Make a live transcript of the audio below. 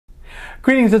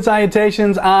Greetings and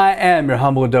salutations, I am your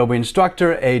humble Adobe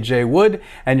instructor, AJ Wood,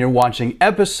 and you're watching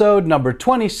episode number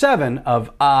 27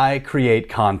 of I Create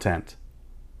Content.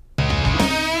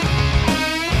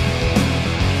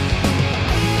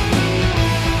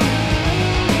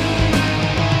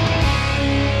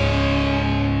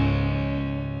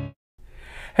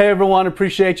 Hey everyone,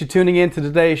 appreciate you tuning in to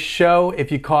today's show.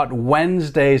 If you caught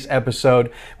Wednesday's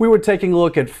episode, we were taking a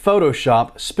look at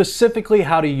Photoshop, specifically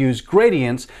how to use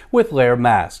gradients with layer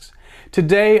masks.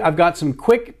 Today, I've got some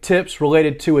quick tips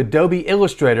related to Adobe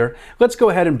Illustrator. Let's go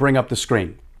ahead and bring up the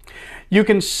screen. You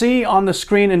can see on the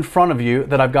screen in front of you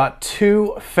that I've got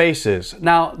two faces.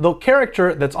 Now, the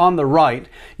character that's on the right,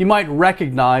 you might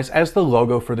recognize as the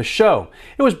logo for the show.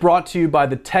 It was brought to you by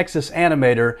the Texas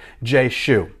animator, Jay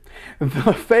Shu.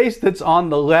 The face that's on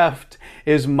the left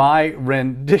is my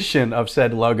rendition of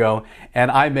said logo,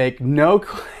 and I make no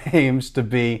claims to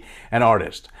be an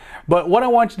artist. But what I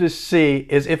want you to see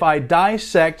is if I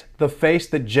dissect the face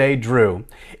that Jay drew,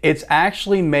 it's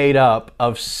actually made up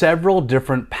of several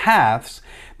different paths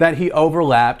that he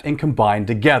overlapped and combined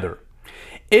together.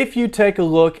 If you take a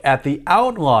look at the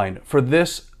outline for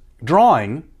this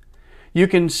drawing, you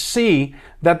can see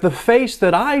that the face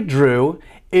that I drew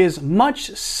is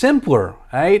much simpler,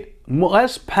 right?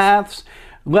 Less paths,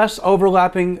 less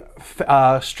overlapping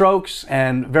strokes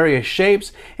and various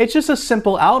shapes. It's just a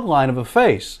simple outline of a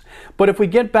face. But if we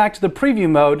get back to the preview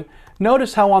mode,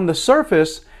 notice how on the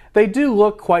surface they do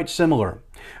look quite similar.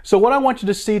 So what I want you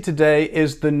to see today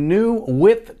is the new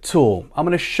width tool. I'm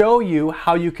going to show you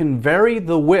how you can vary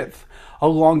the width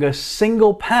along a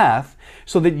single path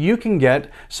so that you can get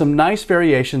some nice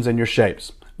variations in your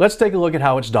shapes. Let's take a look at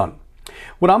how it's done.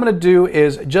 What I'm going to do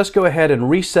is just go ahead and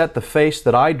reset the face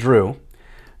that I drew.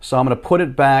 So I'm going to put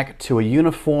it back to a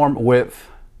uniform width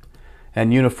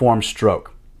and uniform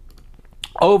stroke.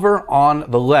 Over on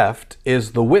the left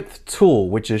is the width tool,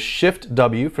 which is Shift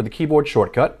W for the keyboard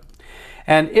shortcut.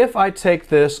 And if I take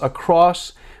this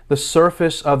across the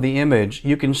surface of the image,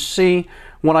 you can see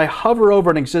when I hover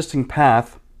over an existing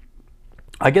path,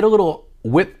 I get a little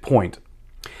width point.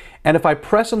 And if I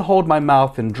press and hold my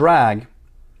mouse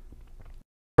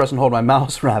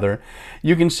rather,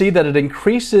 you can see that it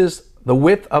increases the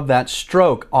width of that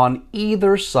stroke on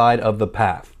either side of the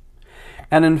path.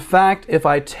 And in fact, if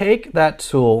I take that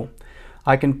tool,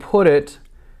 I can put it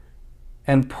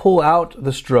and pull out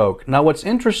the stroke. Now what's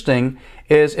interesting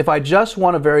is if I just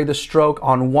want to vary the stroke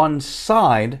on one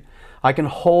side, I can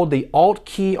hold the Alt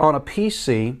key on a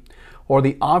PC or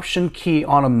the Option key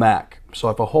on a Mac. So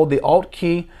if I hold the Alt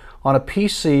key on a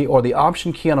PC or the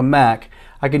Option key on a Mac,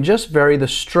 I can just vary the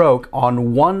stroke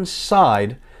on one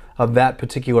side of that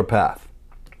particular path.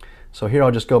 So here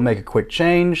I'll just go make a quick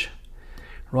change.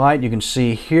 Right, you can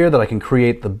see here that I can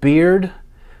create the beard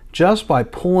just by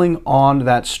pulling on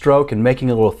that stroke and making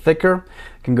it a little thicker.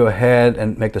 I can go ahead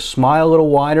and make the smile a little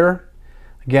wider.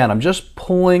 Again, I'm just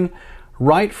pulling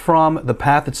right from the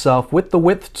path itself with the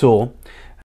width tool,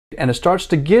 and it starts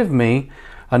to give me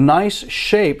a nice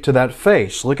shape to that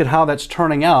face. Look at how that's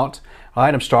turning out. All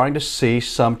right, I'm starting to see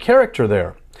some character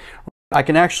there. I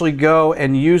can actually go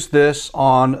and use this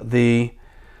on the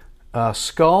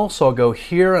skull. So I'll go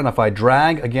here, and if I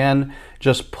drag, again,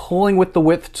 just pulling with the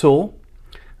width tool,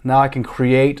 now I can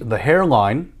create the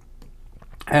hairline.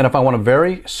 And if I want to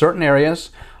vary certain areas,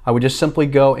 I would just simply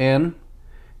go in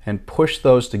and push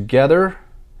those together.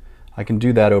 I can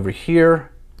do that over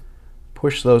here,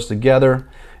 push those together.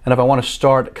 And if I want to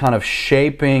start kind of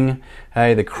shaping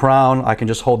the crown, I can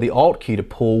just hold the Alt key to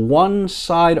pull one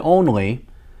side only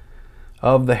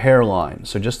of the hairline.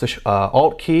 So just the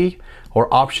Alt key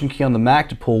or Option key on the Mac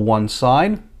to pull one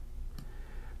side.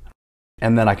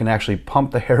 And then I can actually pump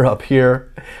the hair up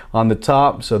here on the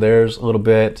top. So there's a little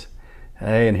bit,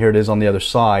 and here it is on the other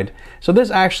side. So this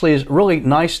actually is a really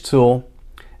nice tool.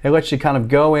 It lets you kind of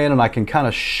go in and I can kind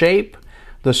of shape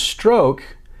the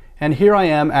stroke. And here I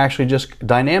am actually just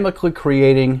dynamically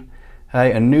creating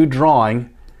a new drawing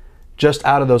just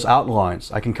out of those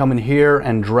outlines. I can come in here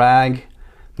and drag,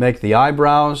 make the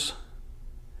eyebrows.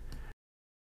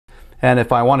 And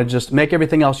if I want to just make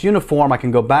everything else uniform, I can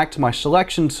go back to my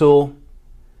selection tool.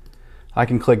 I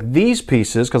can click these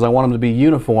pieces because I want them to be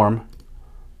uniform.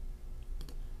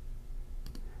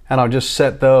 And I'll just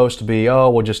set those to be,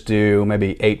 we'll just do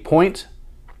maybe 8 point.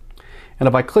 And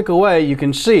if I click away, you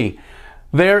can see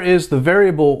there is the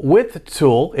variable width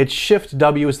tool. It's Shift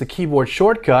W is the keyboard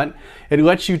shortcut. It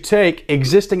lets you take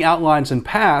existing outlines and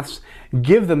paths,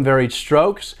 give them varied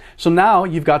strokes. So now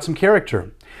you've got some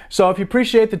character. So if you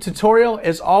appreciate the tutorial,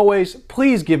 as always,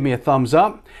 please give me a thumbs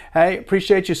up. Hey,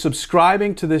 appreciate you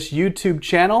subscribing to this YouTube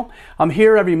channel. I'm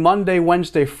here every Monday,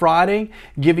 Wednesday, Friday,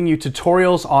 giving you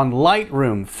tutorials on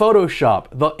Lightroom, Photoshop,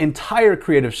 the entire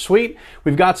Creative Suite.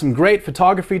 We've got some great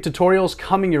photography tutorials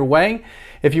coming your way.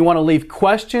 If you want to leave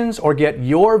questions or get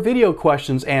your video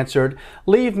questions answered,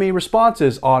 leave me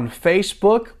responses on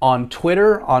Facebook, on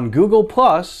Twitter, on Google+,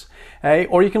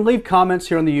 or you can leave comments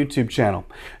here on the YouTube channel.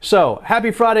 So,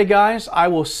 happy Friday, guys. I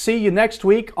will see you next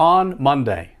week on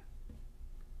Monday.